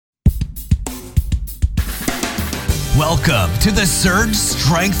Welcome to the Surge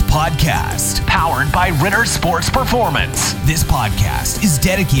Strength Podcast, powered by Ritter Sports Performance. This podcast is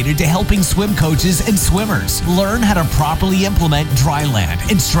dedicated to helping swim coaches and swimmers learn how to properly implement dryland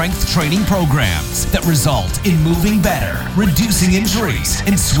and strength training programs that result in moving better, reducing injuries,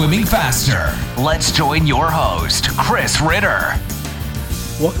 and swimming faster. Let's join your host, Chris Ritter.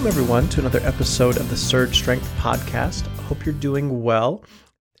 Welcome, everyone, to another episode of the Surge Strength Podcast. I hope you're doing well.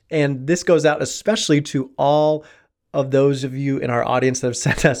 And this goes out especially to all of those of you in our audience that have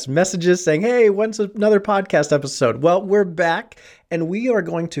sent us messages saying, hey, when's another podcast episode? Well, we're back, and we are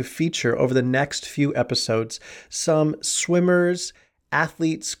going to feature over the next few episodes some swimmers,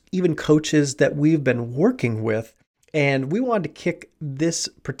 athletes, even coaches that we've been working with. And we wanted to kick this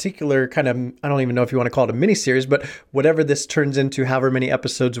particular kind of, I don't even know if you want to call it a mini series, but whatever this turns into, however many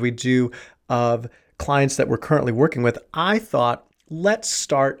episodes we do of clients that we're currently working with, I thought, let's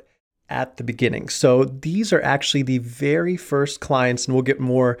start at the beginning. So these are actually the very first clients, and we'll get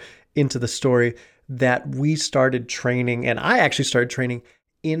more into the story, that we started training. And I actually started training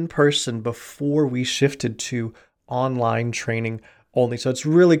in person before we shifted to online training only. So it's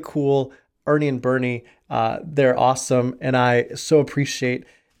really cool. Ernie and Bernie, they're awesome. And I so appreciate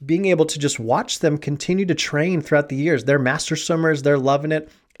being able to just watch them continue to train throughout the years. They're master swimmers. They're loving it.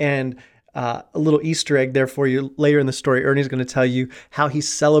 And a little Easter egg there for you later in the story. Ernie's going to tell you how he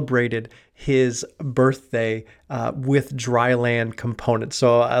celebrated his birthday with dryland components.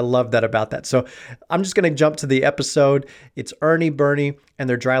 So I love that about that. So I'm just going to jump to the episode. It's Ernie, Bernie, and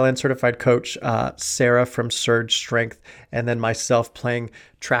their dryland certified coach, Sarah from Surge Strength, and then myself playing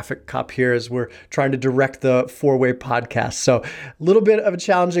traffic cop here as we're trying to direct the four-way podcast. So a little bit of a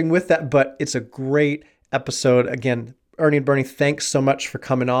challenging with that, but it's a great episode. Again, Ernie and Bernie, thanks so much for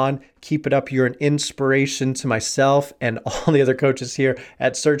coming on. Keep it up. You're an inspiration to myself and all the other coaches here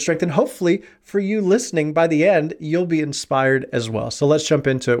at Surge Strength. And hopefully for you listening, by the end, you'll be inspired as well. So let's jump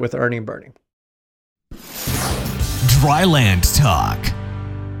into it with Ernie and Bernie. Dryland Talk.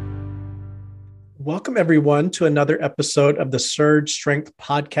 Welcome, everyone, to another episode of the Surge Strength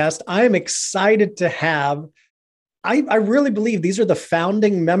Podcast. I am excited to have I really believe these are the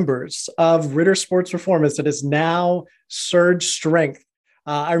founding members of Ritter Sports Performance that is now Surge Strength.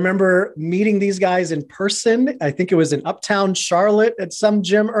 I remember meeting these guys in person. I think it was in Uptown Charlotte at some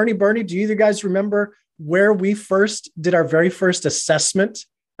gym. Ernie, Bernie, do you guys remember where we first did our very first assessment?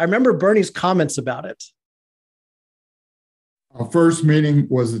 I remember Bernie's comments about it. Our first meeting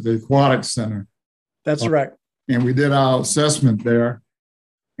was at the Aquatic Center. That's right. And we did our assessment there.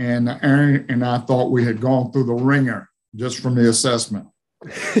 And Aaron and I thought we had gone through the ringer just from the assessment.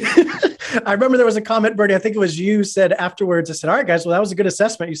 I remember there was a comment, Bernie, I think it was you said afterwards, I said, all right, guys, well, that was a good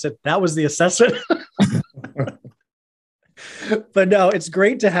assessment. You said, that was the assessment. But no, it's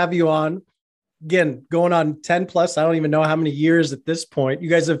great to have you on. Again, going on 10 plus, I don't even know how many years at this point. You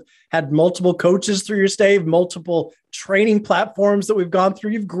guys have had multiple coaches through your stay, multiple training platforms that we've gone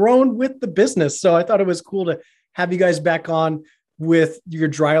through. You've grown with the business. So I thought it was cool to have you guys back on with your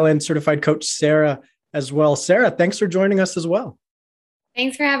dryland certified coach, Sarah, as well. Sarah, thanks for joining us as well.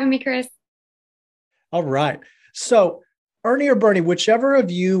 Thanks for having me, Chris. All right. So Ernie or Bernie, whichever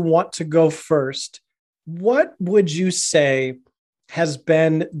of you want to go first, what would you say has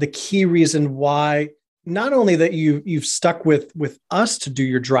been the key reason why not only that you've stuck with us to do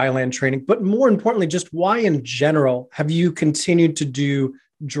your dryland training, but more importantly, just why in general have you continued to do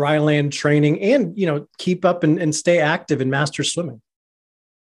dryland training and, keep up and stay active in master swimming?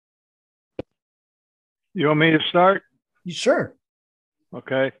 You want me to start? Sure.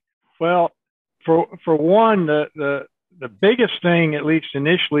 Okay. Well, for one, the biggest thing, at least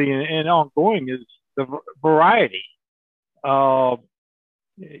initially and ongoing, is the variety.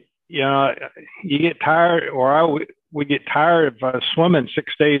 You get tired, or we get tired of swimming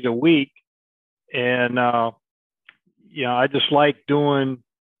 6 days a week, and I just like doing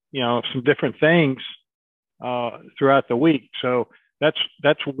some different things throughout the week. So that's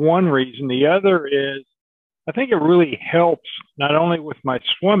one reason. The other is I think it really helps not only with my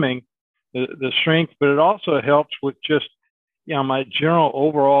swimming, the strength, but it also helps with just, my general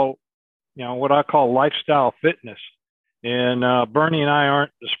overall, what I call lifestyle fitness. And Bernie and I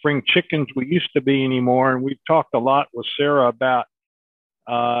aren't the spring chickens we used to be anymore. And we've talked a lot with Sarah about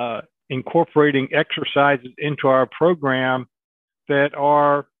incorporating exercises into our program that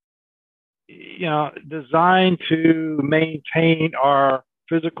are, designed to maintain our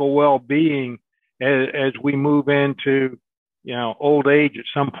physical well-being as we move into, old age at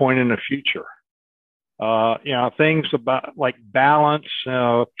some point in the future. Things about like balance,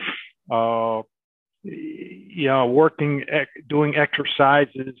 doing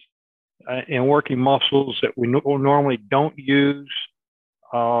exercises and working muscles that we normally don't use.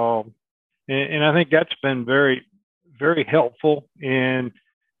 And I think that's been very, very helpful. And,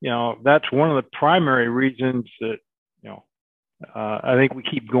 that's one of the primary reasons that, I think we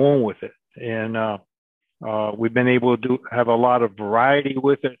keep going with it. And we've been able to have a lot of variety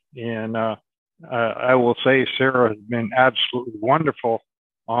with it. And I will say Sarah has been absolutely wonderful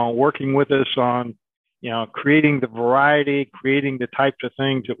working with us on, creating the variety, creating the types of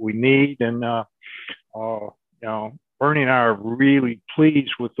things that we need. And, Bernie and I are really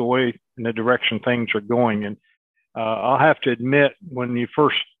pleased with the way and the direction things are going. And I'll have to admit, when you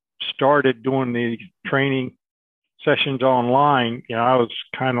first started doing the training sessions online, I was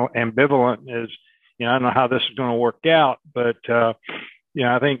kind of ambivalent as, I don't know how this is going to work out, but, I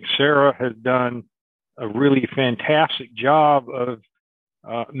think Sarah has done a really fantastic job of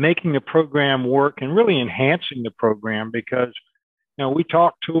making the program work and really enhancing the program, because, we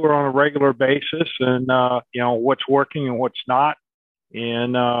talk to her on a regular basis and, what's working and what's not.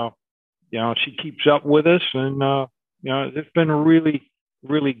 And, she keeps up with us, and, it's been really,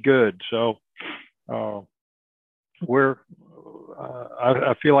 really good. So, I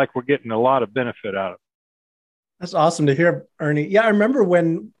feel like we're getting a lot of benefit out of it. That's awesome to hear, Ernie. Yeah, I remember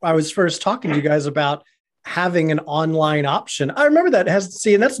when I was first talking to you guys about having an online option. I remember that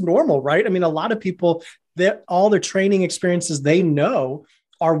and that's normal, right? I mean, a lot of people, that all their training experiences they know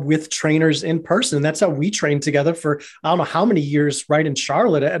are with trainers in person. That's how we trained together for, I don't know how many years, right, in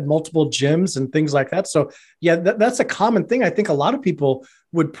Charlotte at multiple gyms and things like that. So yeah, that's a common thing I think a lot of people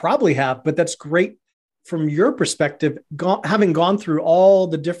would probably have, but that's great from your perspective, having gone through all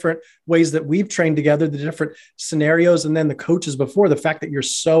the different ways that we've trained together, the different scenarios, and then the coaches before, the fact that you're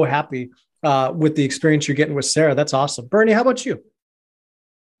so happy with the experience you're getting with Sarah. That's awesome. Bernie, how about you?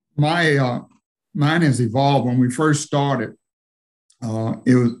 Mine has evolved. When we first started,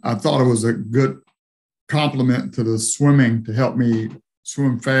 I thought it was a good complement to the swimming to help me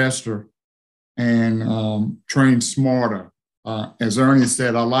swim faster and train smarter. As Ernie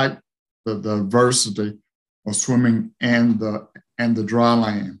said, I like the diversity of swimming and the dry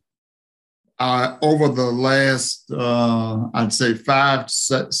land. Over the last, I'd say 5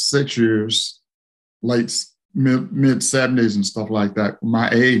 to 6 years, mid 70s and stuff like that, my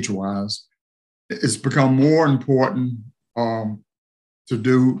age wise, it's become more important to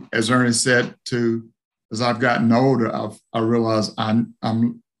do, as Ernie said, as I've gotten older, I realize I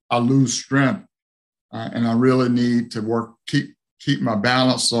lose strength, and I really need to keep my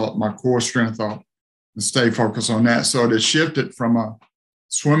balance up, my core strength up, and stay focused on that. So it has shifted from a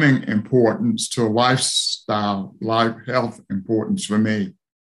swimming importance to a lifestyle, life health importance for me.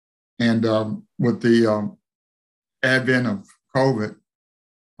 And with the advent of COVID,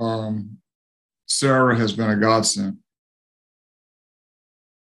 Sarah has been a godsend.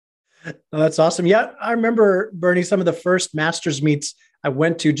 Oh, that's awesome. Yeah, I remember, Bernie, some of the first Masters meets I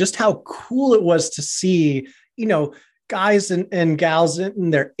went to, just how cool it was to see, guys and gals in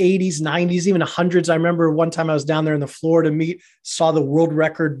their 80s, 90s, even 100s. I remember one time I was down there in the Florida meet, saw the world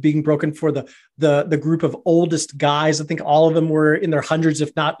record being broken for the group of oldest guys. I think all of them were in their hundreds,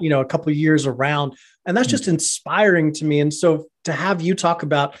 if not, a couple of years around. And that's just inspiring to me. And so to have you talk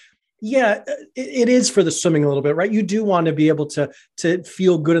about, yeah, it is for the swimming a little bit, right? You do want to be able to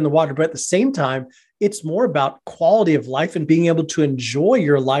feel good in the water, but at the same time, it's more about quality of life and being able to enjoy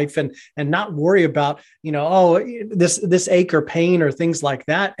your life and not worry about, this ache or pain or things like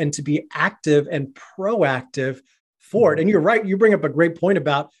that, and to be active and proactive for it. And you're right. You bring up a great point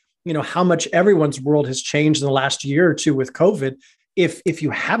about, how much everyone's world has changed in the last year or two with COVID. If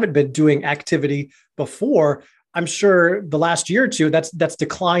you haven't been doing activity before, I'm sure the last year or two, that's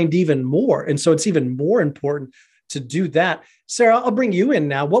declined even more. And so it's even more important to do that. Sarah, I'll bring you in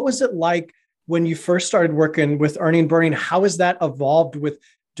now. What was it like when you first started working with Ernie and Bernie? How has that evolved with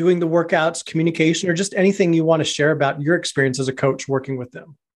doing the workouts, communication, or just anything you want to share about your experience as a coach working with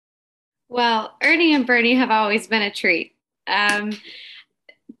them? Well, Ernie and Bernie have always been a treat.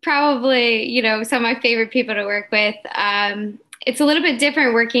 Probably, some of my favorite people to work with. It's a little bit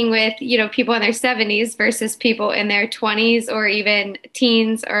different working with, people in their 70s versus people in their 20s or even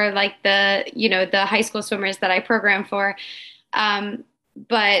teens, or like the high school swimmers that I program for.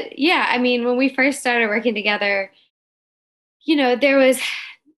 But yeah, I mean, when we first started working together,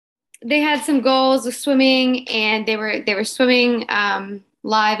 they had some goals of swimming, and they were swimming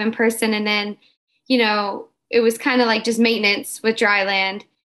live in person. And then, it was kind of like just maintenance with dry land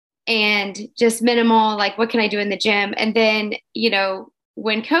and just minimal, like, what can I do in the gym? And then,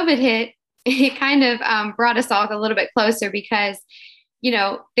 when COVID hit, it kind of brought us all a little bit closer, because,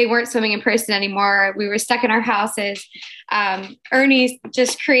 they weren't swimming in person anymore. We were stuck in our houses. Ernie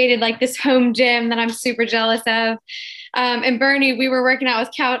just created like this home gym that I'm super jealous of. And Bernie, we were working out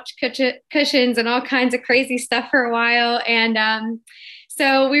with couch cushions and all kinds of crazy stuff for a while. And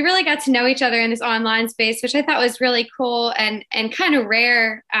so we really got to know each other in this online space, which I thought was really cool and kind of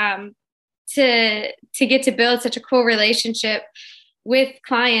rare to get to build such a cool relationship with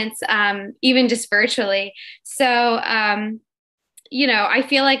clients, even just virtually. So, I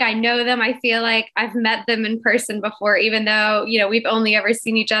feel like I know them. I feel like I've met them in person before, even though, we've only ever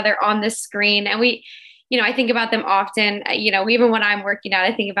seen each other on the screen. And I think about them often, even when I'm working out,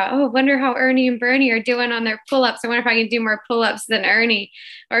 I think about, I wonder how Ernie and Bernie are doing on their pull-ups. I wonder if I can do more pull-ups than Ernie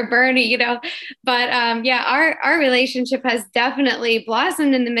or Bernie, but our relationship has definitely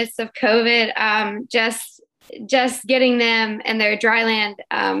blossomed in the midst of COVID. Just getting them and their dry land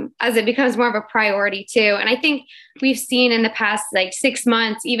as it becomes more of a priority too. And I think we've seen in the past like 6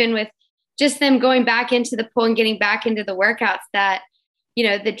 months, even with just them going back into the pool and getting back into the workouts, that,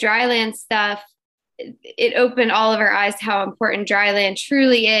 the dry land stuff, it opened all of our eyes to how important dry land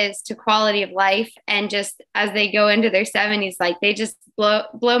truly is to quality of life. And just as they go into their 70s, like they just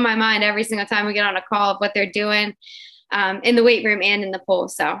blow my mind every single time we get on a call of what they're doing in the weight room and in the pool.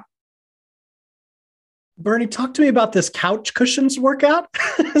 So Bernie, talk to me about this couch cushions workout.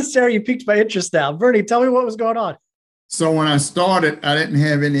 Sarah, you piqued my interest now. Bernie, tell me what was going on. So when I started, I didn't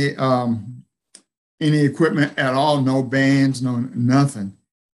have any equipment at all, no bands, no nothing.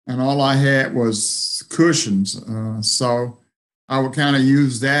 And all I had was cushions. So I would kind of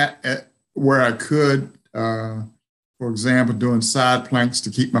use that where I could, for example, doing side planks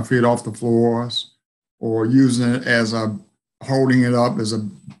to keep my feet off the floors, or using it as holding it up as a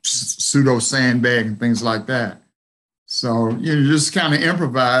pseudo sandbag and things like that. So you just kind of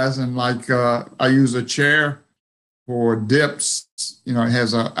improvise. And like I use a chair for dips. It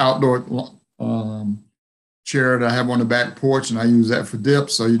has an outdoor chair that I have on the back porch, and I use that for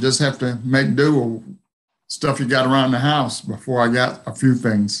dips. So you just have to make do with stuff you got around the house before I got a few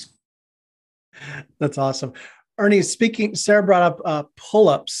things. That's awesome. Ernie, Sarah brought up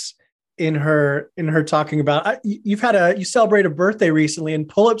pull-ups in her talking about, you celebrated a birthday recently, and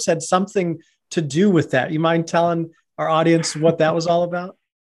pull-ups had something to do with that. You mind telling our audience what that was all about?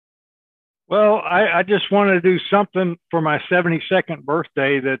 Well, I just wanted to do something for my 72nd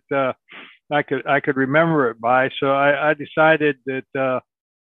birthday that I could remember it by. So I decided that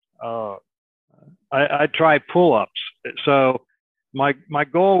I'd try pull-ups. So my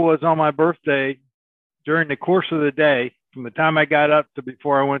goal was on my birthday, during the course of the day, from the time I got up to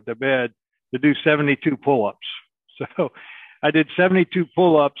before I went to bed, to do 72 pull-ups. So I did 72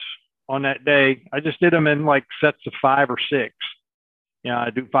 pull-ups on that day. I just did them in like sets of 5 or 6. I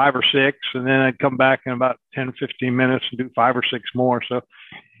do 5 or 6, and then I'd come back in about 10, 15 minutes and do 5 or 6 more. So,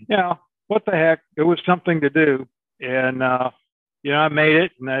 what the heck? It was something to do. And, I made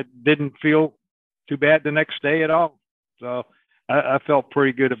it, and I didn't feel too bad the next day at all. So I felt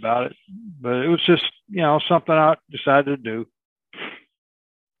pretty good about it. But it was just, something I decided to do.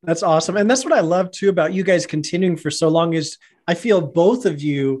 That's awesome. And that's what I love, too, about you guys continuing for so long is I feel both of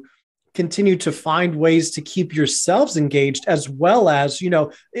you continue to find ways to keep yourselves engaged, as well as,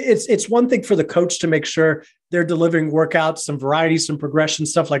 it's one thing for the coach to make sure they're delivering workouts, some variety, some progression,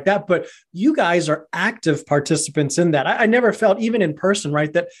 stuff like that. But you guys are active participants in that. I never felt, even in person,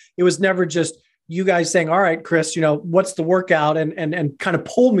 right, that it was never just you guys saying, all right, Chris, what's the workout, and kind of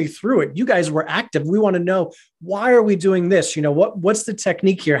pull me through it. You guys were active. We want to know, why are we doing this? What's the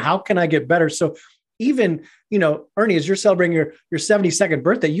technique here? How can I get better? So even, Ernie, as you're celebrating your 72nd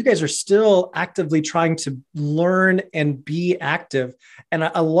birthday, you guys are still actively trying to learn and be active. And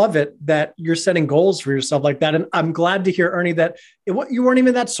I love it that you're setting goals for yourself like that. And I'm glad to hear, Ernie, that you weren't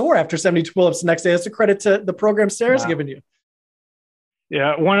even that sore after 72 pull-ups the next day. That's a credit to the program Sarah's given you.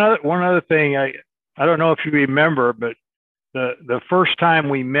 Yeah. One other thing, I don't know if you remember, but the first time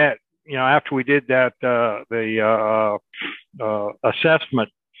we met, after we did that, the assessment,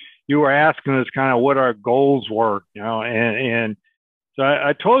 you were asking us kind of what our goals were, and so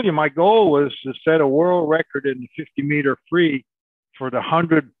I told you my goal was to set a world record in the 50-meter free for the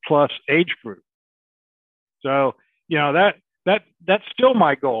 100+ age group. So, that's still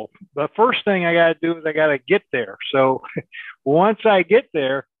my goal. The first thing I got to do is I got to get there. So once I get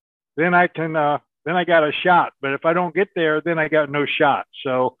there, then I can, then I got a shot. But if I don't get there, then I got no shot.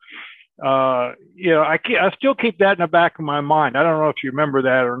 So, I still keep that in the back of my mind. I don't know if you remember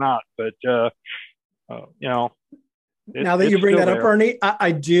that or not, but, now that you bring that up, Ernie,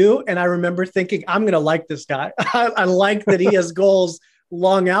 I do. And I remember thinking, I'm going to like this guy. I like that he has goals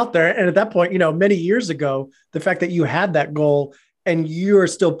long out there. And at that point, many years ago, the fact that you had that goal and you're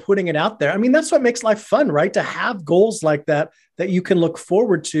still putting it out there. I mean, that's what makes life fun, right? To have goals like that you can look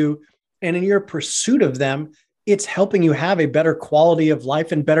forward to. And in your pursuit of them, it's helping you have a better quality of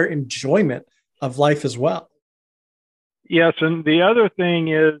life and better enjoyment of life as well. Yes. And the other thing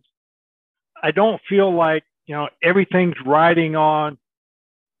is, I don't feel like, everything's riding on,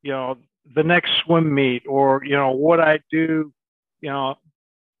 the next swim meet or, what I do,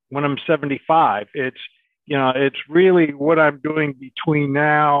 when I'm 75. It's really what I'm doing between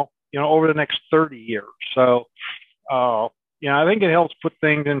now, over the next 30 years. So, I think it helps put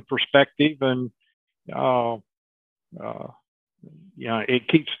things in perspective, and, it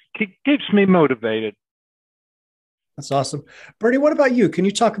keeps me motivated. That's awesome. Bernie, what about you? Can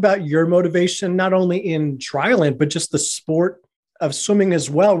you talk about your motivation, not only in dryland, but just the sport of swimming as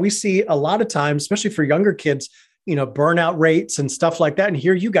well? We see a lot of times, especially for younger kids, burnout rates and stuff like that. And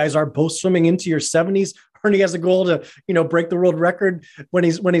here you guys are both swimming into your 70s. Bernie has a goal to, break the world record when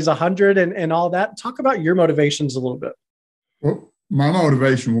he's 100 and all that. Talk about your motivations a little bit. Well, my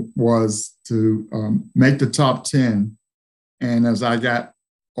motivation was to make the top 10. And as I got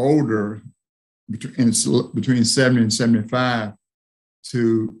older, between 70 and 75,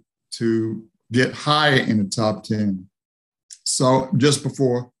 to get higher in the top 10. So just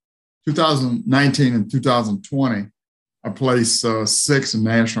before 2019 and 2020, I placed 6th in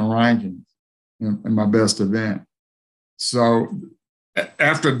national rankings in my best event. So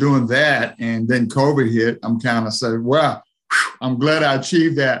after doing that, and then COVID hit, I'm kind of saying, well, I'm glad I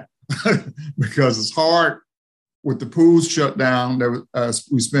achieved that because it's hard with the pools shut down.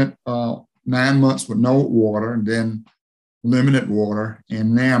 We spent 9 months with no water and then limited water.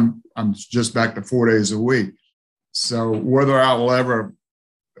 And now I'm just back to 4 days a week. So whether I'll ever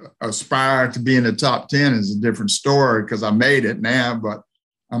aspire to be in the top 10 is a different story because I made it now, but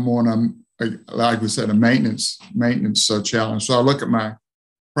I'm on like we said, a maintenance challenge. So I look at my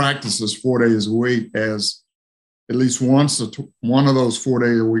practices 4 days a week as at least one of those 4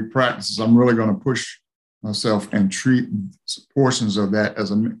 days a week practices. I'm really going to push myself and treat portions of that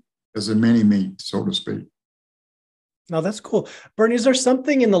as a mini meet, so to speak. No, that's cool. Bernie, is there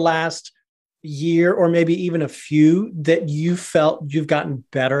something in the last year or maybe even a few that you felt you've gotten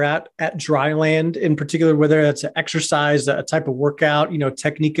better at dryland in particular, whether it's an exercise, a type of workout,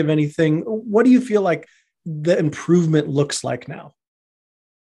 technique of anything? What do you feel like the improvement looks like now?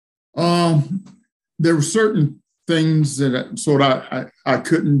 There were certain things that I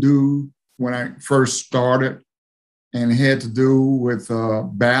couldn't do when I first started, and it had to do with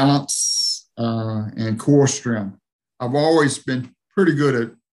balance and core strength. I've always been pretty good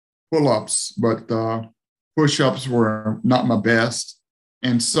at pull-ups, but push-ups were not my best.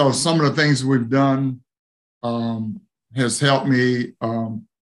 And so some of the things we've done has helped me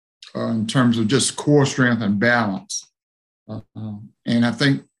in terms of just core strength and balance. And I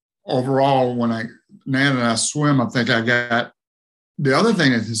think overall, now that I swim, I think I got the other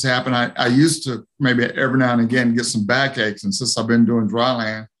thing that has happened. I used to maybe every now and again get some backaches, and since I've been doing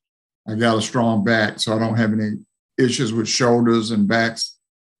dryland, I got a strong back, so I don't have any issues with shoulders and backs.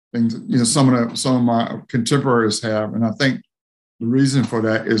 Things some of my contemporaries have, and I think the reason for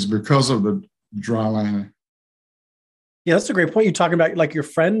that is because of the dryland. Yeah, that's a great point. You're talking about like your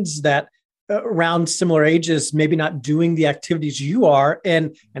friends that around similar ages, maybe not doing the activities you are,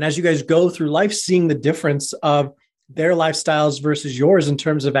 and as you guys go through life, seeing the difference of their lifestyles versus yours in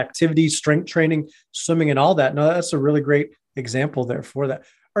terms of activity, strength training, swimming, and all that. No, that's a really great example there for that.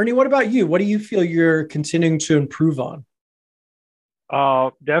 Ernie, what about you? What do you feel you're continuing to improve on?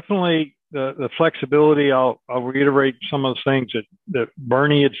 Definitely the flexibility. I'll reiterate some of the things that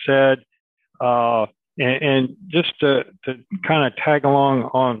Bernie had said, and just to kind of tag along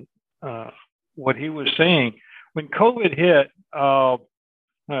on what he was saying. When COVID hit,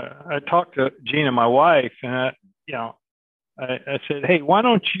 I talked to Gina, my wife, and I said, "Hey, why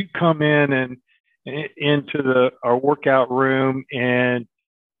don't you come in into our workout room, and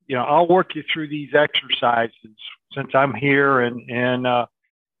I'll work you through these exercises since I'm here." And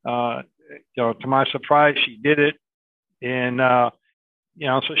to my surprise, she did it. And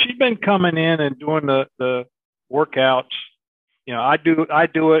so she's been coming in and doing the workouts. I do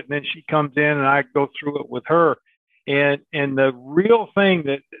it, and then she comes in and I go through it with her. And the real thing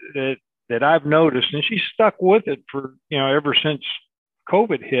that I've noticed, and she's stuck with it for ever since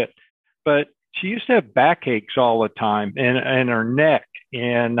COVID hit, but she used to have backaches all the time and her neck.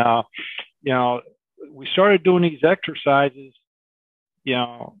 And we started doing these exercises. She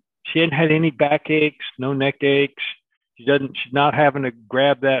hadn't had any backaches, no neck aches. She's not having to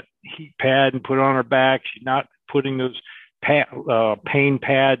grab that heat pad and put it on her back. She's not putting those pain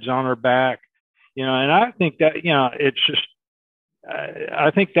pads on her back. And I think that it's just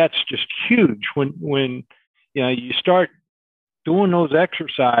I think that's just huge when you start doing those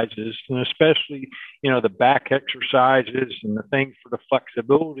exercises, and especially the back exercises and the things for the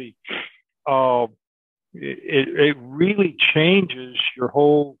flexibility. It really changes your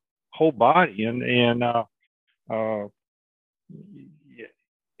whole body, and I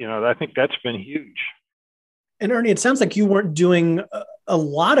think that's been huge. And Ernie, it sounds like you weren't doing a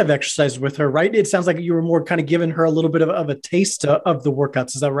lot of exercise with her, right? It sounds like you were more kind of giving her a little bit of a taste of the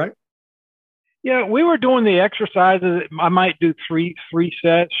workouts. Is that right? Yeah, we were doing the exercises. I might do three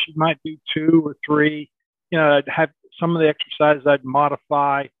sets. She might do 2 or 3. I'd have some of the exercises I'd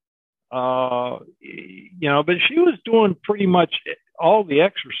modify. But she was doing pretty much all the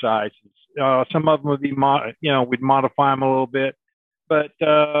exercises. Some of them would be, we'd modify them a little bit. But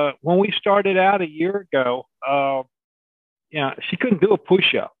when we started out a year ago, she couldn't do a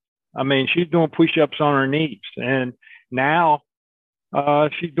push-up. I mean, she's doing push-ups on her knees, and now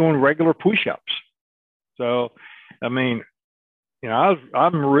she's doing regular push-ups. So, I mean, I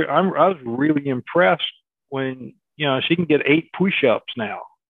was really impressed when she can get 8 push-ups now,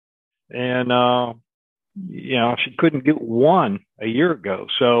 and she couldn't get 1 a year ago.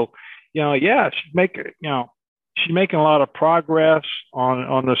 So, she's making a lot of progress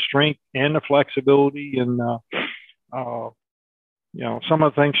on the strength and the flexibility, and some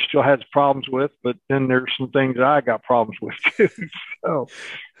of the things she still has problems with, but then there's some things that I got problems with too. So,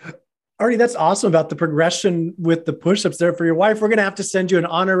 Artie, that's awesome about the progression with the push-ups there for your wife. We're going to have to send you an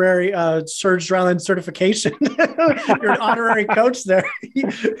honorary Surge Dryland certification. You're an honorary coach there.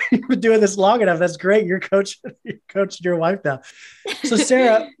 You've been doing this long enough. That's great. You're coaching your wife now. So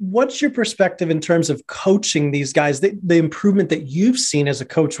Sarah, what's your perspective in terms of coaching these guys, the improvement that you've seen as a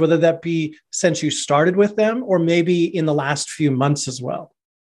coach, whether that be since you started with them or maybe in the last few months as well?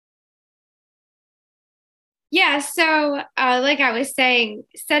 Yeah. So like I was saying,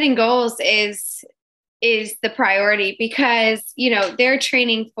 setting goals is the priority because, they're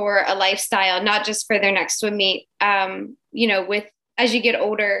training for a lifestyle, not just for their next swim meet. As you get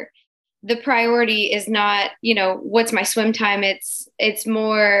older, the priority is not, what's my swim time? It's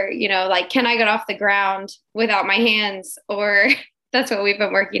more, like, can I get off the ground without my hands? Or that's what we've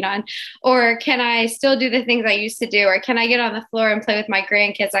been working on. Or can I still do the things I used to do? Or can I get on the floor and play with my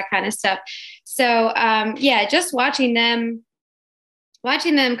grandkids, that kind of stuff. So, just watching them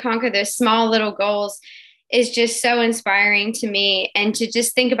conquer those small little goals is just so inspiring to me. And to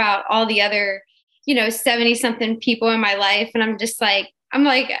just think about all the other, 70 something people in my life. And I'm talking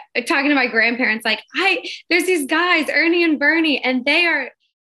to my grandparents, there's these guys, Ernie and Bernie, and their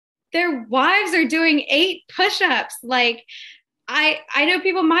wives are doing 8 push-ups. I know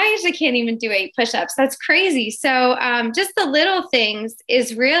people my age that can't even do 8 push-ups. That's crazy. So just the little things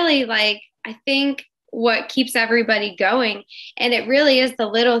is really I think what keeps everybody going. And it really is the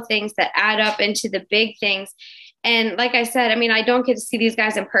little things that add up into the big things. And like I said, I don't get to see these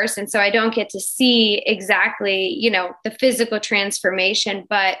guys in person, so I don't get to see exactly, the physical transformation,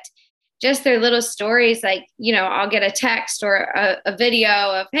 but just their little stories. I'll get a text or a video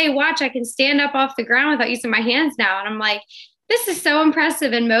of, hey, watch, I can stand up off the ground without using my hands now. And I'm like, this is so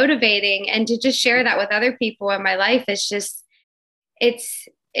impressive and motivating. And to just share that with other people in my life is just,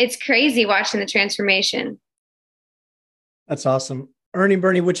 it's crazy watching the transformation. That's awesome. Ernie,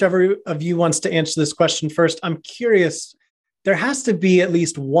 Bernie, whichever of you wants to answer this question first, I'm curious, there has to be at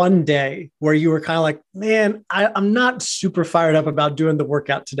least one day where you were kind of like, man, I'm not super fired up about doing the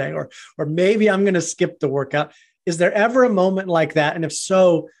workout today, or maybe I'm going to skip the workout. Is there ever a moment like that? And if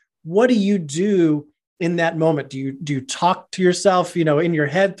so, what do you do in that moment? Do you talk to yourself, in your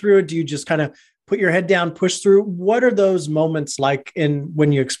head through it? Do you just kind of put your head down, push through? What are those moments like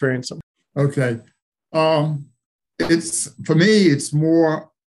when you experience them? Okay. For me, it's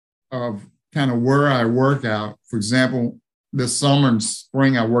more of kind of where I work out. For example, this summer and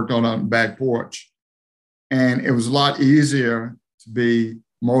spring, I worked on the back porch, and it was a lot easier to be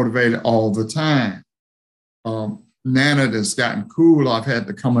motivated all the time. Now that it's gotten cool, I've had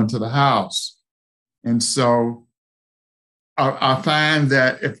to come into the house. And so I find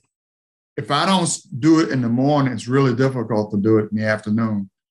that if I don't do it in the morning, it's really difficult to do it in the afternoon.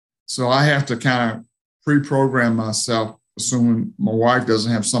 So I have to kind of pre-program myself, assuming my wife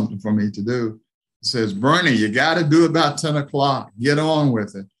doesn't have something for me to do. It says, Bernie, you got to do it about 10 o'clock. Get on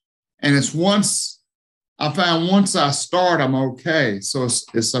with it. And once I start, I'm okay. So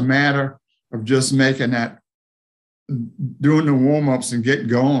it's a matter of just doing the warm-ups and get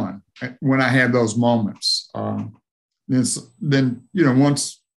going when I have those moments. Then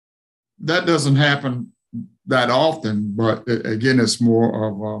once that doesn't happen that often, but again, it's more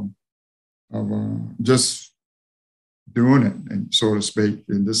of just doing it, and so to speak,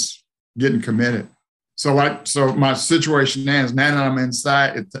 and just getting committed. So my situation now is, now that I'm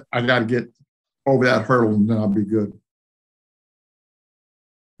inside, I got to get over that hurdle, and then I'll be good.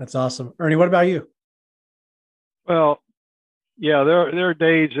 That's awesome. Ernie, what about you? Well, yeah, there are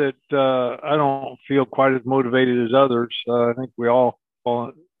days that I don't feel quite as motivated as others. I think we all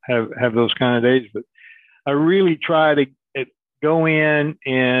have those kind of days, but I really try to go in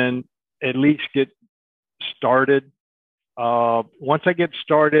and at least get started. Once I get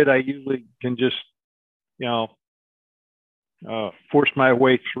started, I usually can just, force my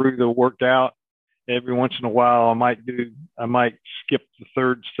way through the workout. Every once in a while, I might skip the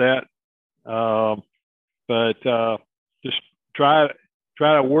third set, but just try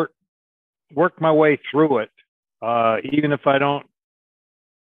to work my way through it. Even if I don't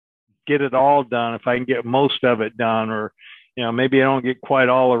get it all done, if I can get most of it done, or maybe I don't get quite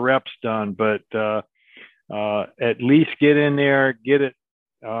all the reps done, but at least get in there, get it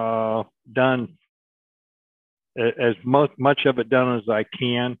done, as much of it done as I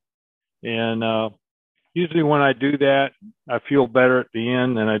can. And usually when I do that, I feel better at the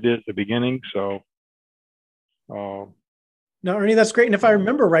end than I did at the beginning. So no, Ernie, that's great. And if I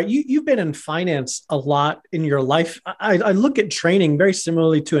remember right, you've been in finance a lot in your life. I look at training very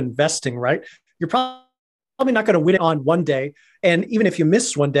similarly to investing, right? You're probably not going to win it on one day. And even if you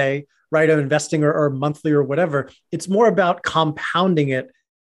miss one day, right, of investing or monthly or whatever, it's more about compounding it.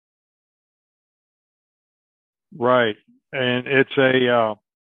 Right. And it's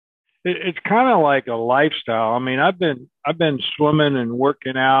it's kind of like a lifestyle. I mean, I've been swimming and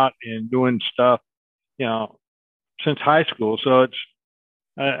working out and doing stuff, since high school. So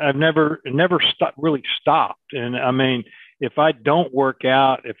I've never really stopped. And I mean, if I don't work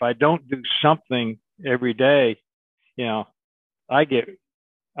out, if I don't do something every day, I get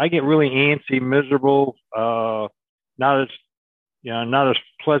really antsy, miserable, not as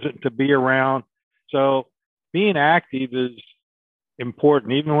pleasant to be around. So being active is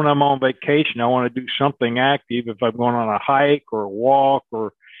important. Even when I'm on vacation, I want to do something active. If I'm going on a hike or a walk,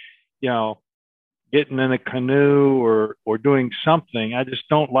 or getting in a canoe or doing something, I just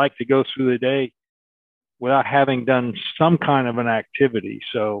don't like to go through the day without having done some kind of an activity.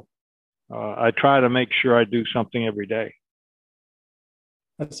 So I try to make sure I do something every day.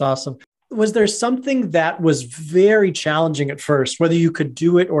 That's awesome. Was there something that was very challenging at first, whether you could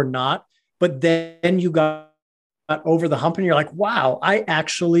do it or not, but then you got over the hump and you're like, wow, I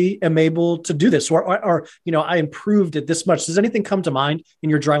actually am able to do this, or I improved it this much? Does anything come to mind in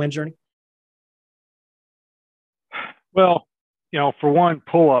your dryland journey? Well, for one,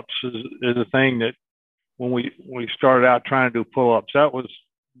 pull-ups is a thing that when we started out trying to do pull-ups,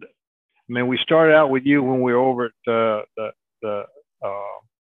 we started out with you when we were over at the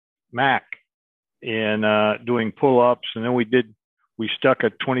MAC and doing pull-ups, and then we stuck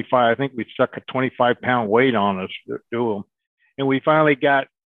a 25-pound weight on us to do them, and we finally got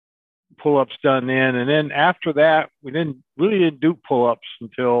pull-ups done then. And then after that, we didn't do pull-ups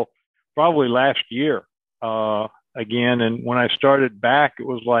until probably last year. Again, and when I started back, it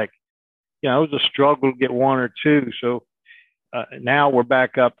was like, it was a struggle to get one or two. So now we're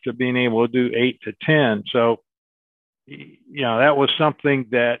back up to being able to do 8 to 10. So, that was something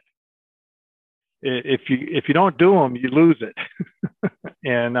that if you don't do them, you lose it.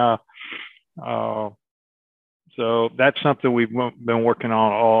 And so that's something we've been working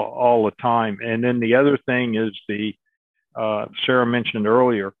on all the time. And then the other thing is Sarah mentioned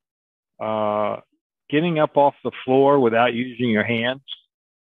earlier, getting up off the floor without using your hands.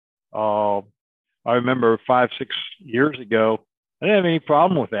 I remember 5-6 years ago, I didn't have any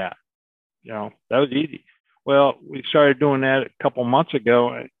problem with that. That was easy. Well, we started doing that a couple months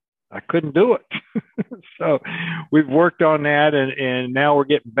ago. I couldn't do it. So we've worked on that, and now we're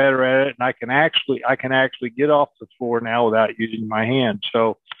getting better at it. And I can actually get off the floor now without using my hands.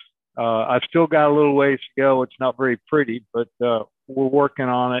 So I've still got a little ways to go. It's not very pretty, but we're working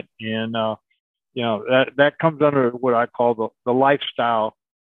on it. And that comes under what I call the lifestyle,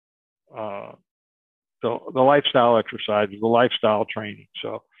 the lifestyle exercises, the lifestyle training.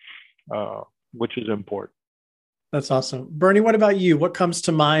 So, which is important. That's awesome. Bernie, what about you? What comes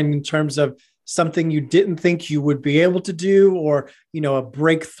to mind in terms of something you didn't think you would be able to do, or, a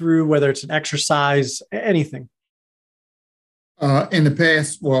breakthrough, whether it's an exercise, anything? In the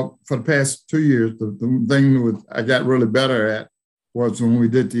past, for the past 2 years, the thing I got really better at was when we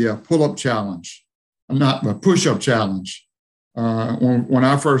did the pull-up challenge, not the push-up challenge. When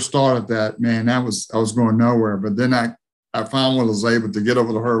I first started that, man, I was going nowhere. But then I finally was able to get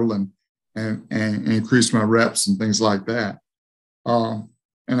over the hurdle and increase my reps and things like that.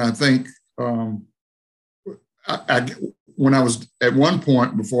 And I think when I was at one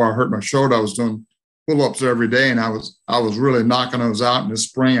point before I hurt my shoulder, I was doing pull-ups every day, and I was really knocking those out. In the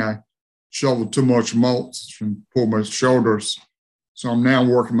spring, I shoveled too much mulch and pulled my shoulders. So I'm now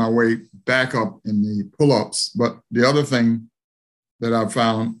working my way back up in the pull-ups. But the other thing that I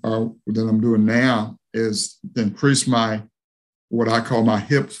found that I'm doing now is to increase what I call my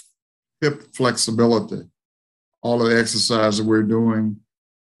hip flexibility. All of the exercise that we're doing,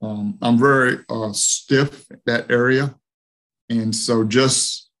 I'm very stiff in that area. And so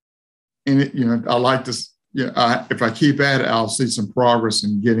I like to, if I keep at it, I'll see some progress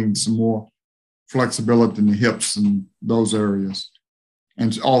in getting some more flexibility in the hips and those areas.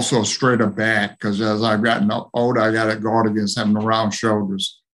 And also a straighter back, because as I've gotten older, I got to guard against having round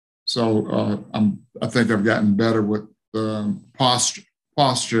shoulders. So I think I've gotten better with posture.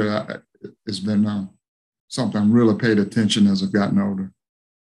 Posture has been something I'm really paid attention as I've gotten older.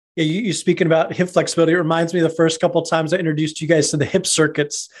 Yeah, you speaking about hip flexibility, it reminds me of the first couple of times I introduced you guys to the hip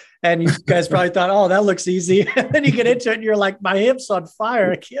circuits, and you guys probably thought, oh, that looks easy. And then you get into it and you're like, my hip's on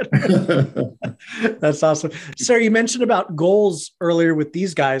fire. I can't. That's awesome. Sarah, you mentioned about goals earlier with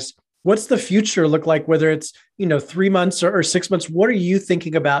these guys. What's the future look like, whether it's, 3 months or 6 months? What are you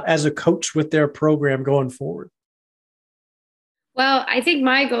thinking about as a coach with their program going forward? Well, I think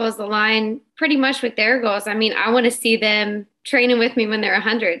my goals align pretty much with their goals. I mean, I want to see them training with me when they're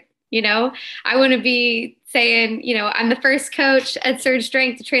 100. I want to be saying, I'm the first coach at Surge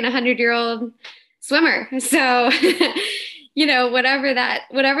Strength to train a 100-year-old swimmer. So, whatever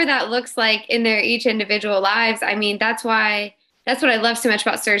that looks like in their each individual lives. I mean, that's what I love so much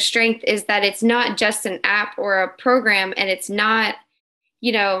about Surge Strength is that it's not just an app or a program, and it's not,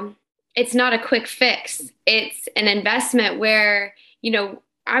 it's not a quick fix. It's an investment where,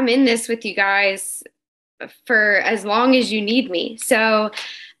 I'm in this with you guys for as long as you need me. So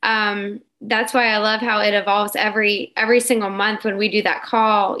that's why I love how it evolves every single month when we do that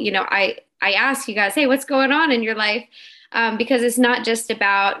call. I ask you guys, hey, what's going on in your life? Because it's not just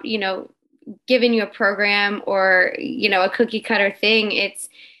about, giving you a program or, a cookie cutter thing.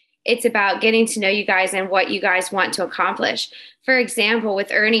 It's about getting to know you guys and what you guys want to accomplish. For example,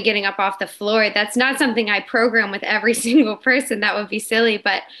 with Ernie getting up off the floor, that's not something I program with every single person. That would be silly.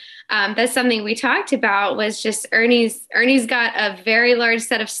 But that's something we talked about was just Ernie's got a very large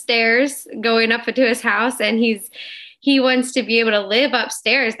set of stairs going up into his house, and he wants to be able to live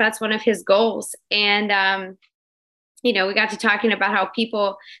upstairs. That's one of his goals. And, we got to talking about how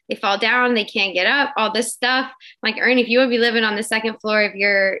people, they fall down, they can't get up, all this stuff. Like, Ernie, if you would be living on the second floor of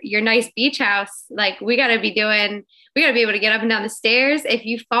your nice beach house, like we got to be able to get up and down the stairs. If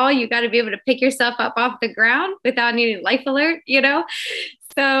you fall, you got to be able to pick yourself up off the ground without needing life alert,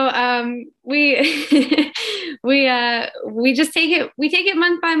 So we we just take it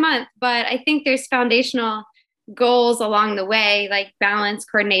month by month, but I think there's foundational goals along the way, like balance,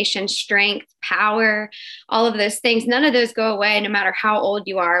 coordination, strength, power, all of those things. None of those go away no matter how old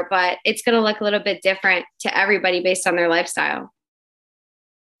you are, but it's going to look a little bit different to everybody based on their lifestyle.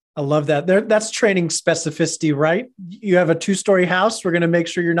 I love that. That's training specificity, right? You have a 2-story house. We're going to make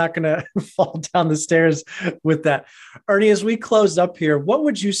sure you're not going to fall down the stairs with that. Ernie, as we close up here, what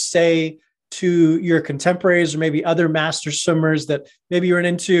would you say to your contemporaries or maybe other master swimmers that maybe you're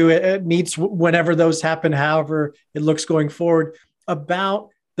into meets whenever those happen, however it looks going forward, about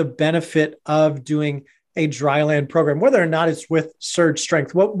the benefit of doing a dryland program, whether or not it's with Surge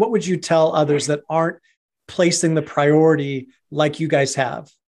Strength? What would you tell others that aren't placing the priority like you guys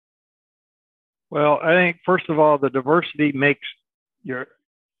have? Well, I think first of all, the diversity makes your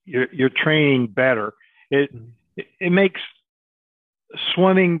training better. It makes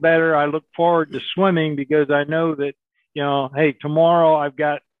swimming better. I look forward to swimming because I know that, hey, tomorrow I've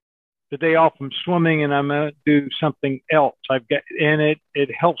got the day off from swimming and I'm going to do something else. It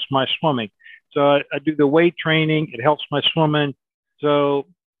helps my swimming. So I do the weight training. It helps my swimming. So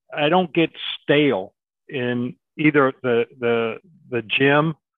I don't get stale in either the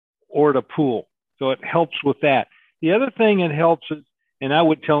gym or the pool. So it helps with that. The other thing it helps is, and I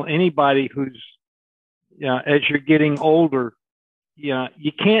would tell anybody who's, as you're getting older,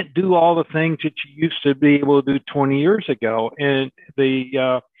 you can't do all the things that you used to be able to do 20 years ago. And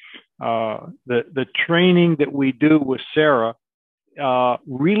the training that we do with Sarah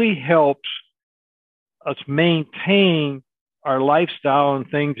really helps us maintain our lifestyle and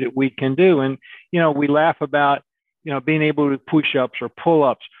things that we can do. And, we laugh about, being able to push-ups or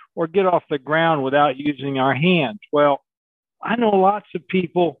pull-ups or get off the ground without using our hands. Well, I know lots of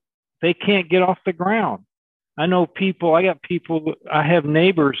people, they can't get off the ground. I have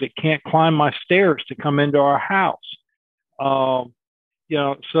neighbors that can't climb my stairs to come into our house. So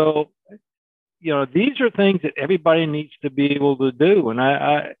these are things that everybody needs to be able to do. And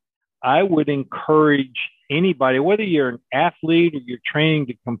I would encourage anybody, whether you're an athlete or you're training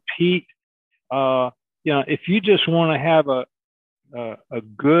to compete, if you just want to have a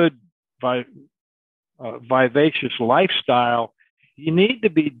good, vivacious lifestyle, you need to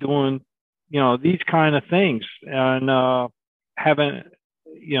be doing, these kind of things and having,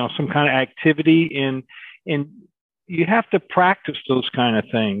 some kind of activity and you have to practice those kind of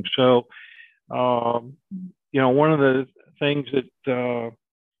things. So, one of the things that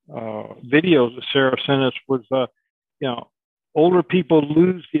videos that Sarah sent us was, older people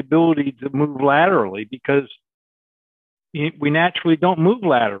lose the ability to move laterally because we naturally don't move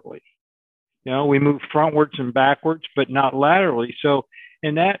laterally. We move frontwards and backwards, but not laterally. So,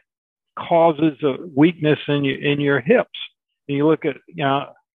 and that causes a weakness in your hips. And you look at,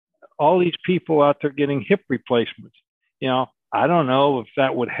 all these people out there getting hip replacements. I don't know if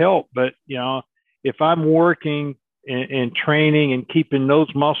that would help, but, if I'm working and training and keeping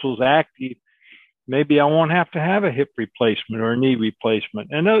those muscles active, maybe I won't have to have a hip replacement or a knee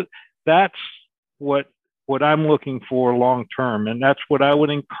replacement. And that's what I'm looking for long term. And that's what I would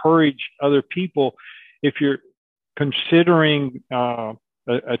encourage other people. If you're considering a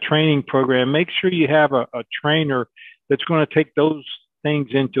training program, make sure you have a trainer that's going to take those things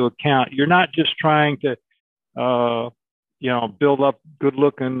into account. You're not just trying to, build up good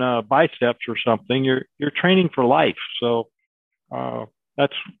looking biceps or something. You're training for life. So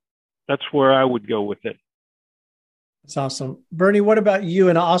that's where I would go with it. That's awesome. Bernie, what about you?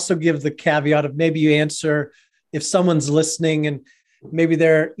 And I'll also give the caveat of maybe you answer if someone's listening and maybe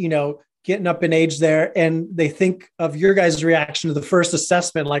they're, getting up in age there and they think of your guys' reaction to the first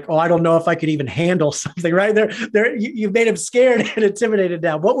assessment, like, oh, I don't know if I could even handle something, right? You've made them scared and intimidated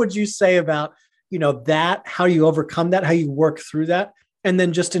now. What would you say about, that, how you overcome that, how you work through that? And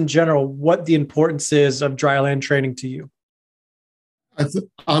then just in general, what the importance is of dryland training to you?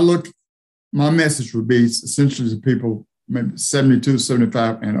 My message would be essentially to people maybe 72,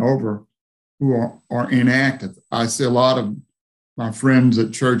 75 and over who are inactive. I see a lot of my friends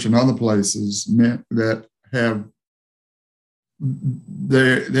at church and other places that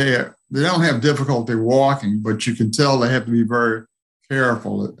they don't have difficulty walking, but you can tell they have to be very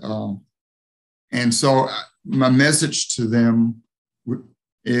careful. And so my message to them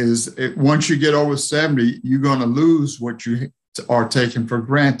is once you get over 70, you're going to lose what you are taking for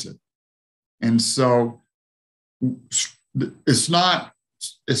granted. And so it's not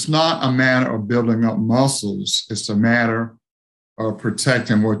a matter of building up muscles. It's a matter of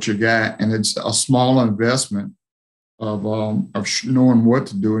protecting what you got. And it's a small investment of knowing what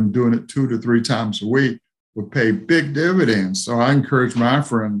to do and doing it 2 to 3 times a week will pay big dividends. So I encourage my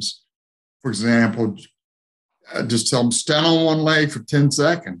friends, for example, I just tell them stand on one leg for 10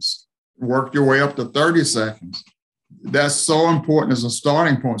 seconds, work your way up to 30 seconds. That's so important as a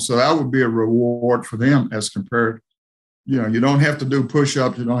starting point. So that would be a reward for them as compared, you don't have to do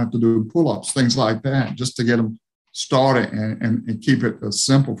push-ups, you don't have to do pull-ups, things like that, just to get them started and keep it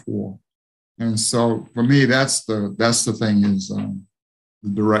simple for them. And so for me, that's the thing is the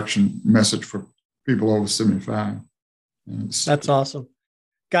direction message for people over 75. That's awesome.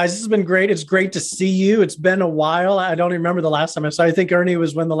 Guys, this has been great. It's great to see you. It's been a while. I don't even remember the last time I saw you. I think, Ernie,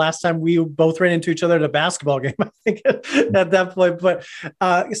 was when the last time we both ran into each other at a basketball game, I think, at that point. But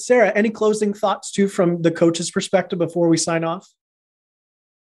Sarah, any closing thoughts, too, from the coach's perspective before we sign off?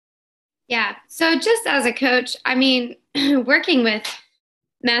 Yeah. So just as a coach, I mean, working with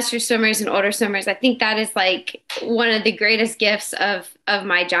master swimmers and older swimmers, I think that is like one of the greatest gifts of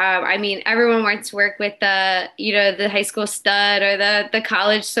my job. I mean, everyone wants to work with the high school stud or the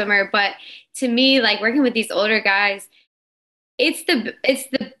college swimmer, but to me, like working with these older guys, it's the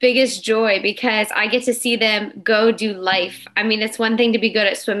biggest joy because I get to see them go do life. I mean, it's one thing to be good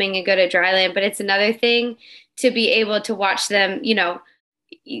at swimming and good at dryland, but it's another thing to be able to watch them,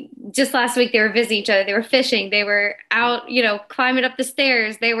 just last week they were visiting each other. They were fishing. They were out, climbing up the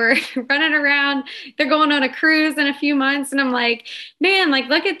stairs. They were running around. They're going on a cruise in a few months. And I'm like, man, like,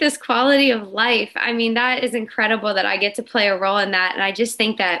 look at this quality of life. I mean, that is incredible that I get to play a role in that. And I just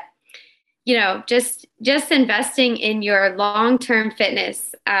think that, just investing in your long-term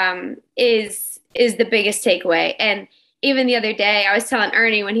fitness is the biggest takeaway. And even the other day, I was telling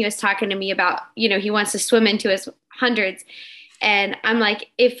Ernie when he was talking to me about, he wants to swim into his hundreds. And I'm like,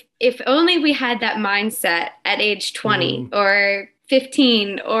 if only we had that mindset at age 20 or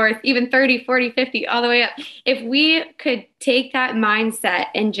 15 or even 30, 40, 50, all the way up. If we could take that mindset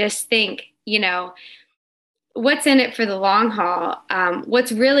and just think, what's in it for the long haul?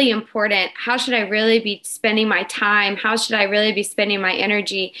 What's really important? How should I really be spending my time? How should I really be spending my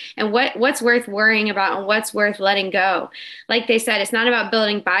energy? And what's worth worrying about and what's worth letting go? Like they said, it's not about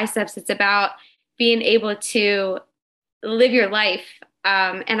building biceps. It's about being able to live your life.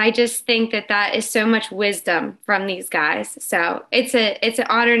 And I just think that is so much wisdom from these guys. So it's an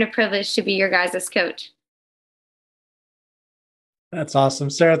honor and a privilege to be your guys' coach. That's awesome.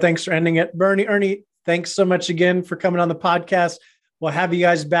 Sarah, thanks for ending it. Ernie, thanks so much again for coming on the podcast. We'll have you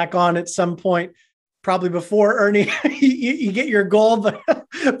guys back on at some point, probably before Ernie, you get your goal,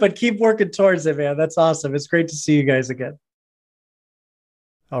 but keep working towards it, man. That's awesome. It's great to see you guys again.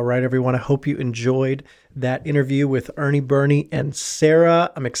 All right, everyone. I hope you enjoyed that interview with Ernie Burney and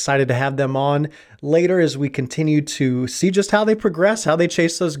Sarah. I'm excited to have them on later as we continue to see just how they progress, how they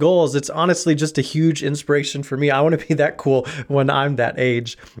chase those goals. It's honestly just a huge inspiration for me. I want to be that cool when I'm that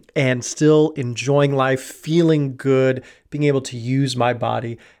age and still enjoying life, feeling good, being able to use my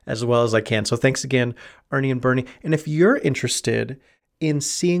body as well as I can. So thanks again, Ernie and Bernie. And if you're interested in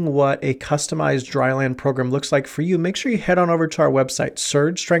seeing what a customized dryland program looks like for you, make sure you head on over to our website,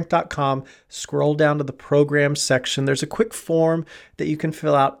 surgestrength.com, scroll down to the program section. There's a quick form that you can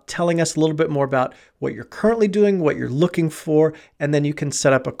fill out telling us a little bit more about what you're currently doing, what you're looking for, and then you can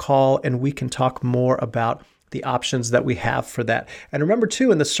set up a call and we can talk more about the options that we have for that. And remember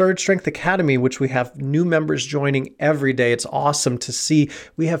too, in the Surge Strength Academy, which we have new members joining every day, it's awesome to see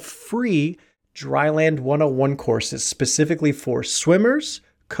we have free Dryland 101 courses specifically for swimmers,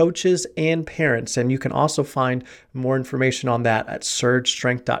 coaches, and parents. And you can also find more information on that at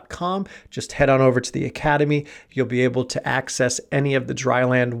surgestrength.com. Just head on over to the Academy. You'll be able to access any of the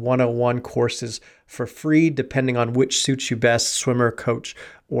Dryland 101 courses for free, depending on which suits you best, swimmer, coach,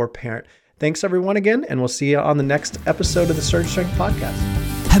 or parent. Thanks everyone again, and we'll see you on the next episode of the Surge Strength Podcast.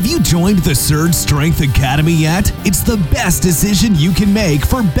 Have you joined the Surge Strength Academy yet? It's the best decision you can make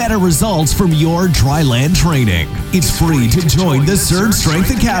for better results from your dryland training. It's free to join the Surge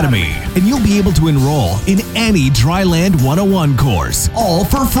Strength Academy, and you'll be able to enroll in any Dryland 101 course, all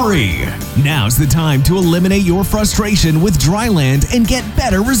for free. Now's the time to eliminate your frustration with dryland and get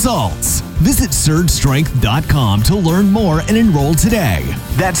better results. Visit surgestrength.com to learn more and enroll today.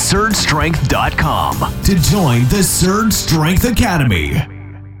 That's surgestrength.com to join the Surge Strength Academy.